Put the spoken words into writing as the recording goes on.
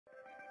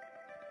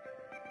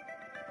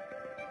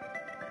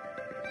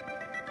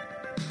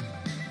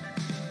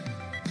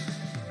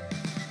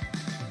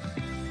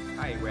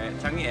Hi, we're at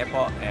Changi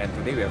Airport and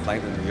today we are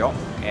flying to New York,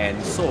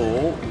 and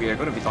so we are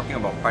going to be talking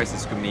about price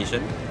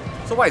discrimination.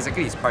 So what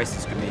exactly is price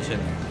discrimination?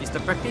 It's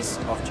the practice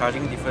of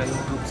charging different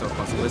groups of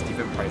consumers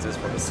different prices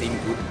for the same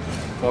good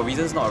for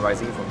reasons not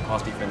arising from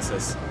cost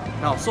differences.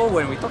 Now, so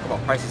when we talk about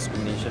price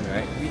discrimination,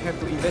 right, we have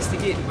to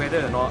investigate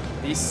whether or not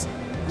this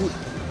good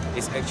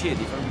is actually a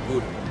different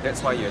good.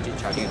 That's why you're actually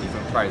charging a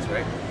different price,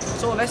 right?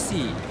 So let's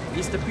see,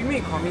 is the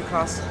premium economy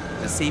class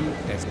the same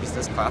as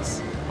business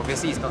class?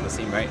 Obviously it's not the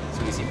same, right?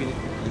 So you see, when you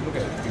look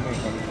at the premium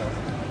economy class,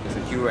 there's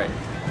a queue, right?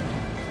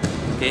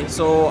 Okay,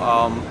 so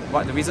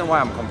the reason why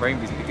I'm comparing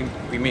between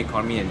premium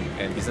economy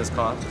and business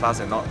class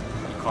and not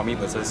economy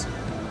versus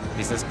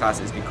business class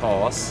is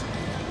because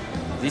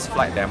this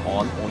flight that I'm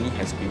on only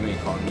has premium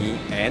economy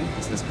and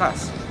business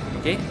class.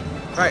 Okay?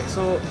 Right,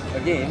 so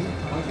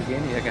once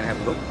again, you can have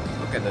a look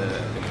at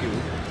the queue.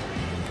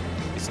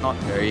 It's not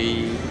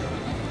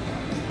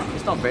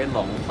very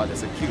long, but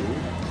there's a queue.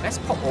 Let's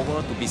pop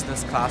over to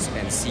business class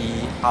and see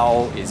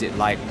how is it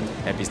like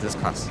at business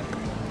class.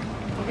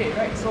 Okay,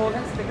 right, so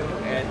let's take a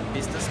look at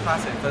business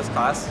class and first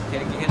class. You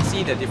can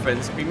see the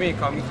difference. Premium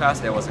economy class,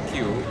 there was a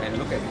queue, and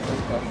look at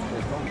first class,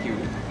 there's no queue.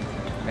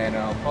 And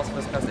of course,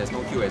 first class, there's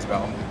no queue as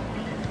well.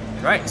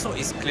 Right, so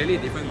it's clearly a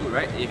different good,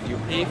 right? If you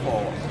pay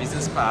for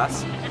business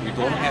class, you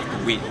don't have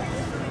to wait.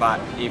 But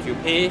if you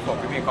pay for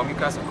premium economy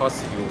class, of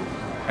course, you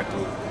have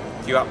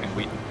to queue up and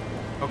wait.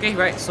 Okay,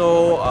 right,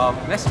 so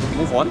let's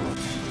move on.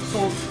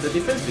 So the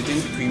difference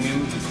between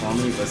premium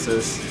economy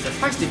versus the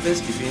price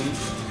difference between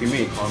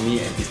premium economy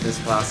and business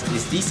class,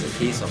 is this a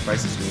case of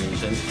price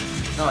discrimination?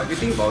 Now, if you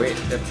think about it,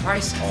 the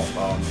price of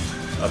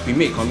a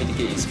premium economy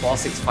ticket is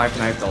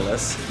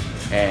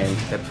 $4,659 and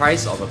the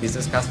price of a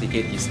business class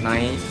ticket is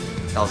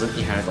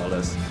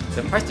 $9,800.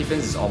 The price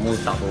difference is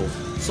almost double.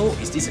 So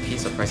is this a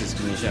case of price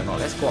discrimination or not?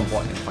 Let's go on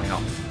board and find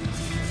out.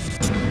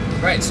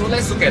 Right, so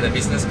let's look at the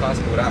business class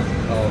product.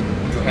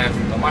 You have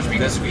a much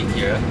bigger screen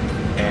here,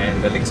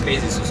 and the leg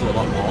space is also a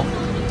lot more.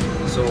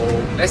 So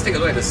let's take a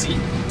look at the seat.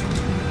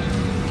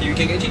 Okay, you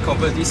can actually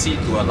convert this seat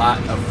to a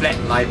flat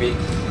lie bed.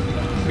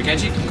 We can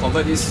actually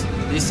convert this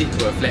seat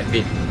to a flat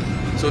bed.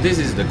 So this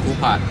is the cool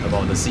part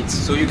about the seats.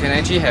 So you can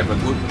actually have a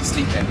good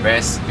sleep and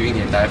rest during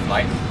the entire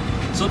flight.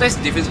 So that's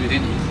the difference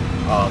between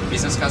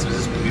business class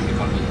versus premium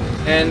economy.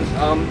 And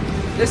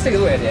let's take a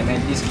look at the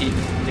amenities kit.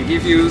 They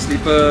give you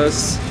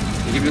slippers,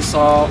 they give you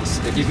socks,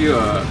 they give you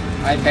an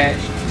eye patch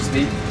to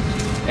sleep,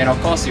 and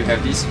of course you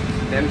have this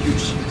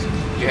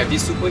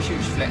super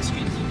huge flat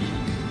screen TV.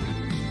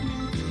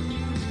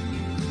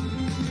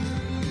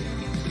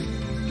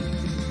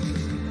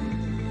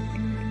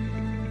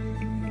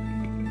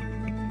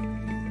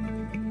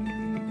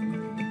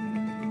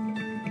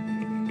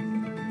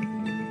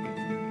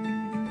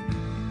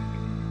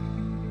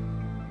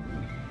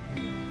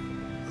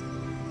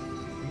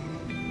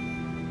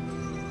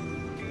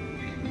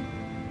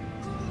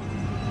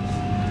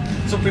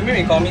 So premium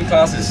economy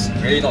class is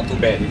really not too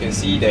bad. You can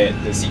see that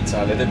the seats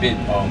are a little bit,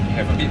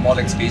 have a bit more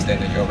leg space than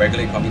your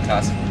regular economy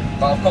class.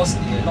 But of course,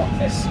 they're not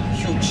as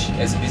huge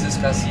as business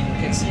class seat.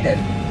 You can see that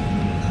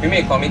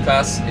premium economy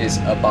class is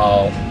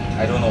about,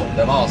 I don't know,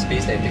 the amount of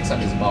space that it takes up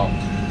is about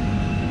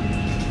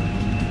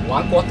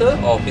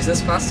 1/4 of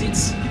business class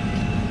seats.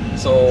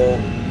 So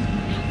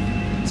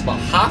it's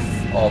about half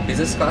of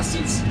business class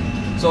seats.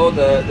 So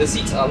the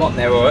seats are a lot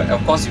narrower.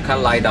 Of course, you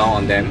can't lie down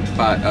on them,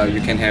 but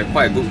you can have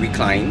quite a good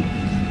recline.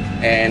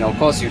 And of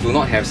course, you do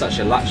not have such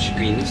a large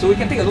screen. So we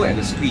can take a look at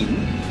the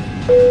screen.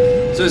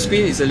 So the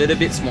screen is a little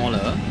bit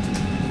smaller.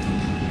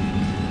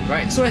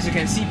 Right, so as you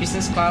can see,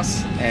 business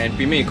class and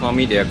premium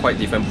economy, they are quite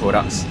different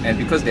products. And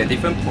because they're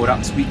different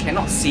products, we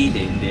cannot say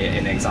that they're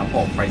an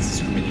example of price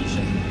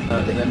discrimination.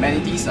 The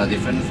amenities are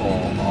different for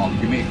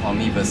premium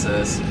economy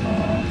versus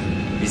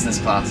business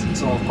class.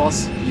 So of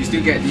course, you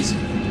still get these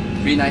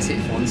really nice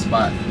headphones,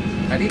 but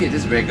I think they're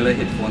just regular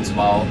headphones,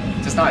 while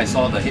just now I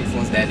saw the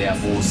headphones there, they are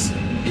Bose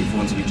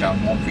headphones which are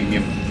more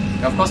premium.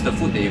 And of course, the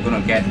food that you're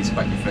going to get is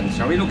quite different.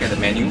 Shall we look at the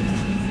menu?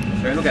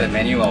 Shall we look at the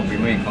menu of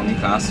premium economy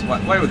class? What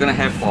are we going to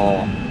have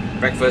for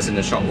breakfast in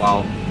a short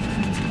while?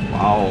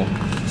 Wow.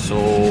 So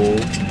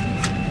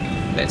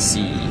let's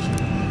see.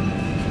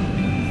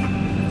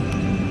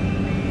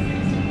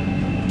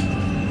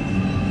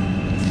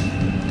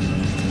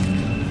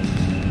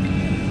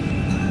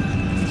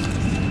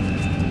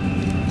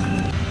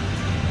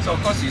 So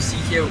of course, you see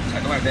here, I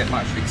don't have that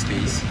much leg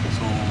space,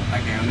 so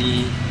I can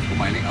only put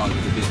my leg out a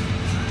little bit.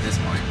 That's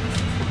fine.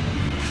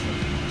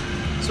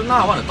 So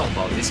now I want to talk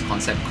about this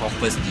concept called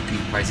first degree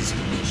price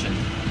discrimination.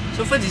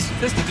 So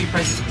first degree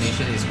price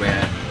discrimination is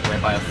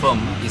whereby a firm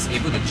is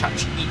able to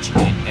charge each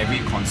and every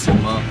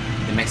consumer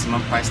the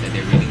maximum price that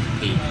they're willing to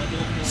pay.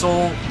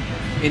 So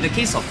in the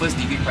case of first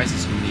degree price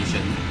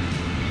discrimination,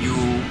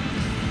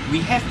 we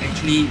have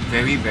actually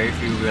very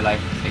few real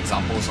life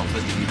examples of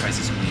first degree price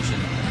discrimination.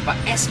 But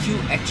SQ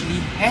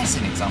actually has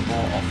an example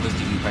of first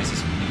degree price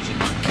discrimination.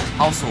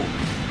 How so?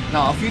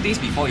 Now, a few days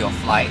before your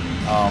flight,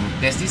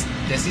 there's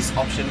this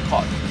option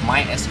called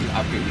My SQ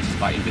Upgrade, which is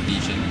by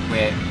invitation,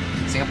 where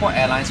Singapore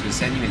Airlines will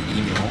send you an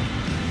email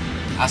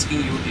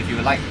asking you if you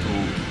would like to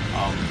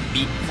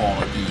bid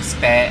for the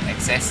spare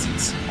excess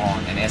seats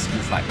on an SQ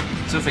flight.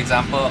 So for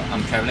example,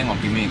 I'm traveling on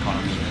premium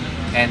economy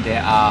and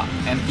there are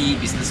empty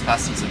business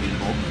class seats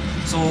available.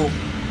 So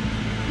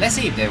let's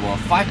say if there were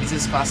 5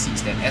 business class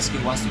seats that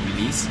SQ wants to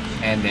release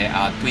and there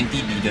are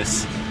 20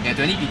 bidders. There are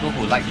 20 people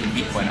who like to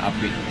bid for an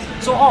upgrade.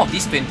 So all of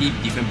these 20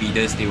 different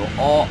bidders, they will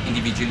all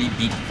individually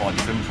bid for a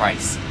different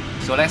price.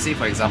 So let's say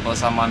for example,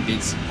 someone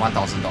bids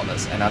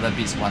 $1,000, another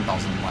bids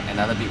 $1,001,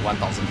 another bid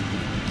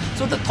 $1,002.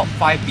 So the top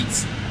 5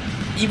 bids,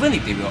 even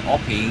if they were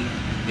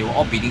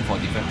all bidding for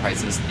different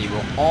prices, they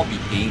will all be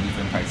paying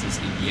different prices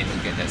in the end to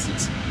get their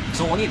seats.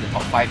 So only the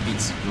top 5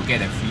 bids will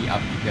get a free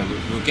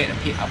will get a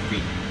paid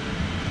upgrade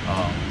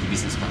to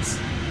business class.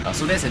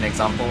 So that's an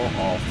example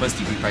of first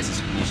degree price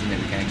discrimination that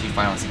we can actually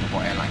find on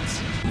Singapore Airlines.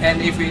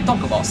 And if we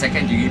talk about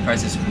second degree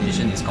price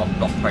discrimination, it's called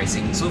block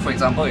pricing. So for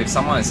example, if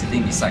someone is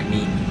sitting beside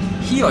me,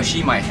 he or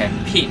she might have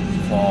paid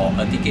for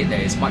a ticket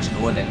that is much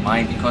lower than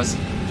mine because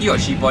he or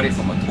she bought it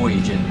from a tour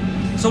agent.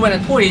 So when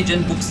a tour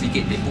agent books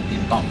ticket, they book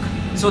in bulk.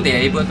 So they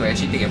are able to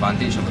actually take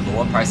advantage of a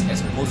lower price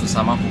as opposed to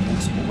someone who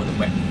books over the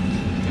web.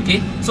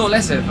 Okay, so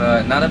let's have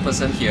another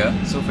person here.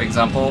 So for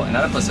example,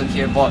 another person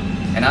here bought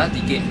another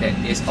ticket that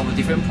is of a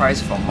different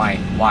price from mine.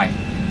 Why?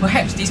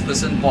 Perhaps this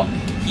person bought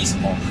his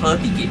or her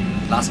ticket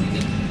last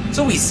minute.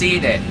 So we say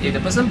that if the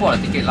person bought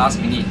a ticket last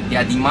minute,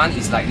 their demand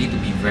is likely to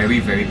be very,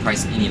 very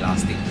price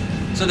inelastic.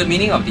 So the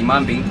meaning of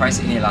demand being price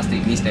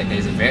inelastic means that there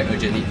is a very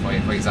urgent need for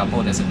it. For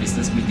example, there's a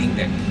business meeting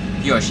that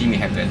he or she may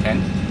have to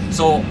attend.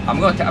 So I'm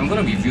going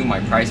to review my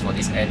price for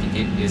this air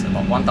ticket is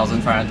about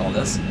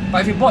 $1,500.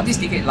 But if you bought this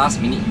ticket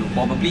last minute, you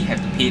probably have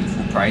to pay the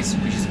full price,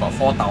 which is about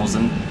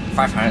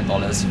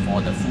 $4,500 for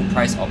the full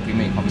price of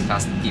premium economy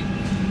class ticket.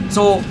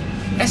 So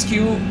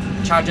SQ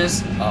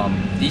charges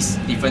this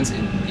difference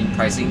in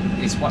pricing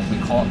is what we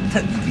call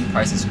third degree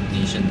price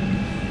discrimination.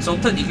 So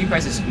third degree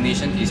price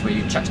discrimination is where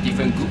you charge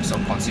different groups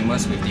of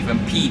consumers with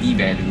different PED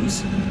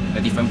values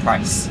a different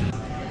price.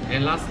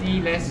 And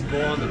lastly, let's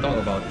go on to talk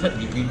about third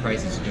degree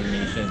price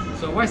discrimination.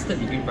 So what is third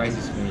degree price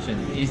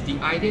discrimination? It's the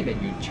idea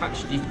that you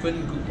charge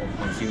different group of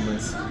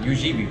consumers,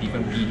 usually with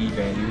different PED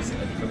values,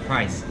 a different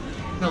price.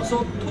 Now,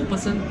 so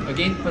let's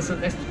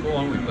go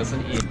on with person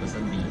A and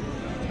person B.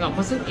 Now,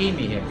 person A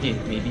may have paid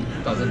maybe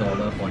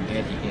 $2,000 for an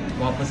air ticket,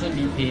 while person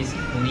B pays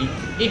only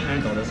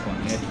 $800 for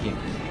an air ticket.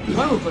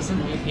 Why would person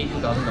A pay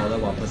 $2,000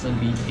 while person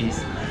B pays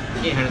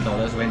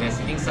 $800 when they're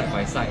sitting side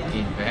by side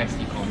in perhaps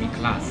economy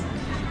class?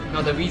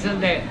 Now the reason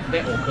that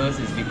occurs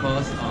is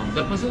because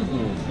the person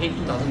who paid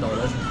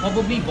 $2,000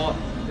 probably bought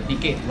the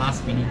ticket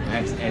last minute,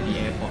 perhaps at the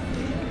airport.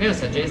 That will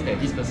suggest that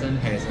this person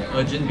has an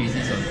urgent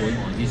basis on going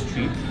on this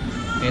trip,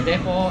 and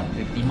therefore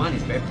the demand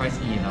is very price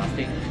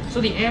inelastic. So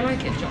the airline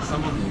can charge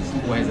someone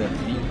who has a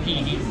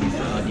PED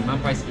with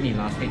demand price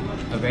inelastic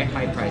a very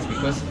high price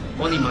because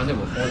one demanded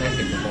will fall less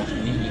than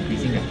proportionally,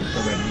 increasing their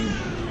total revenue.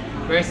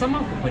 Whereas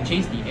someone who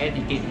purchased the air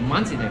ticket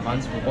months in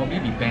advance will probably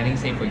be planning,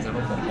 say for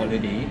example for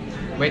holiday,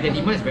 where the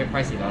demand is very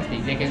price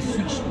elastic. They can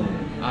switch to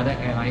other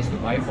airlines to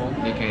buy from,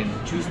 they can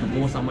choose to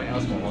go somewhere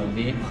else for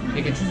holiday,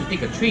 they can choose to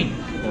take a train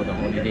for the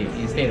holiday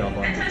instead of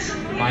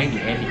buying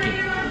the air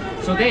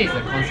ticket. So that is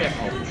the concept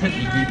of third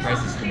degree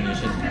price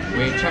discrimination,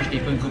 where you charge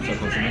different groups of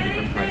consumers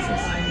different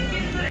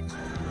prices.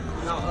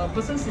 Now, a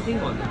person sitting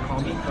on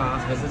economy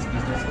class versus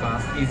business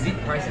class, is it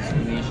price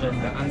discrimination?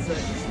 The answer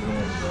is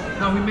no.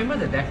 Now, remember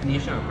the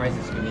definition of price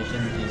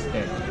discrimination is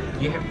that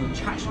you have to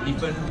charge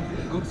different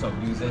groups of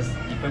users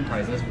different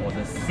prices for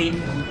the same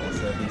good or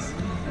service.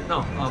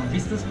 Now,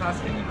 business class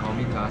and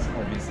economy class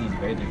obviously is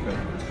very different.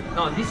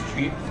 Now, on this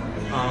trip,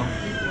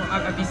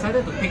 I've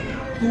decided to take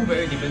 2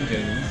 very different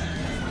journeys.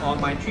 On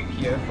my trip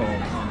here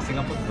from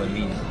Singapore to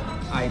Berlin,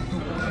 I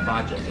took a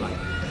budget flight,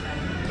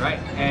 right?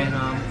 And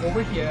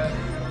over here,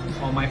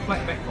 on my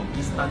flight back from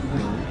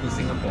Istanbul to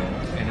Singapore,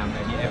 and I'm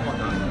at the airport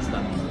now in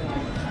Istanbul,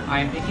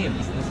 I am taking a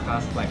business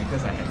class flight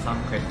because I had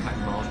some credit card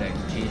miles that I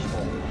could change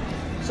for.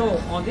 So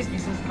on this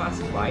business class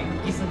flight,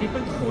 it's a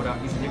different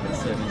product, it's a different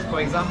service.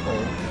 For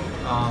example,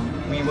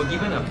 we were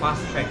given a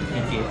fast track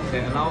ticket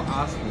that allowed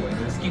us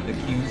to skip the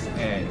queues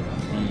at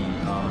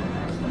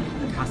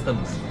the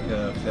customs,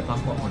 the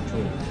passport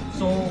control.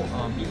 So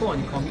people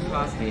on economy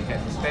class, they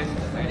had to spend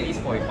at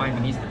least 45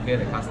 minutes to clear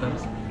the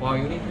customs, while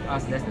it only took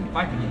us less than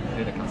 5 minutes to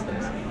clear the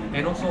customs.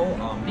 And also,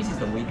 this is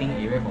the waiting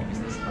area for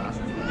business class.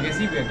 You can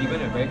see we are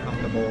given a very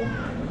comfortable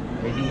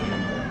waiting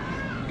area.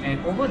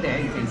 And over there,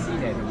 you can see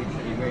that the waiting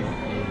area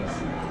is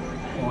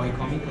for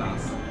economy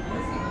class.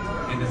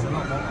 And there's a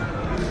lot more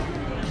comfortable.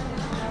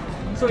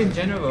 So in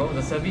general,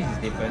 the service is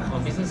different.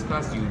 On business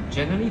class, you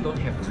generally don't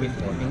have to wait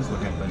for things to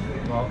happen.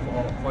 While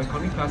for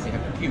economy class, you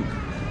have to queue.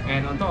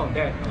 And on top of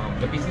that,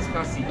 the business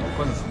class seat, of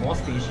course, is more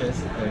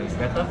spacious, there is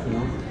better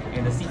food,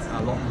 and the seats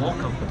are a lot more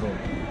comfortable.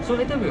 So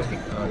later we'll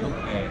take a look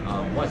at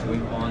what's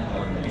going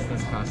on the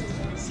business class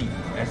seat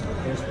as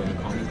opposed to the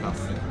economy class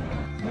seat.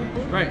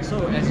 Right,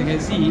 so as you can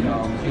see,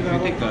 if you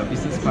take the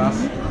business class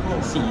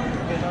seat,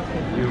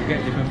 you'll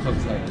get different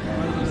perks like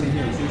you see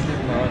here, it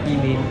says priority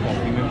lane for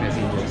premium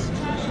passengers.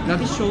 Now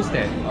this shows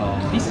that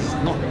this is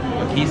not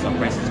a case of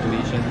price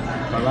discrimination,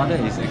 but rather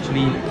is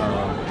actually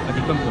a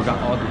different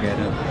product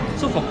altogether.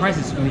 So for price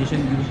discrimination,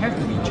 you have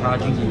to be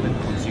charging even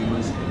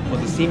consumers for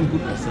the same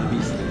good or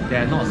service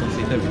that are not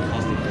associated with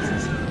cost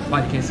differences.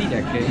 But you can see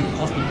that clearly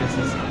cost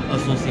differences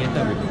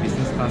associated with the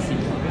business class seat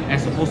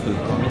as opposed to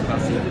economy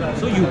class seat.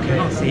 So you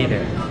cannot say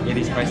that it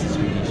is price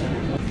discrimination.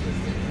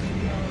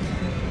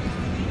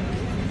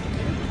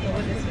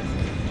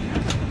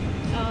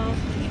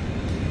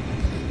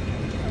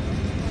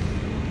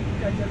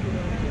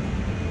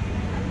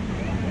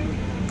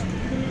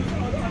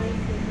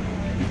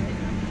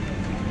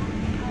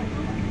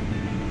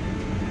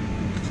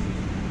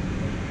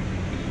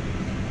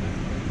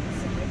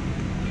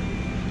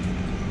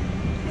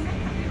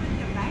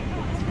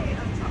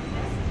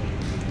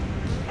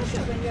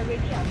 When you're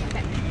ready, I'll get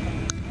back.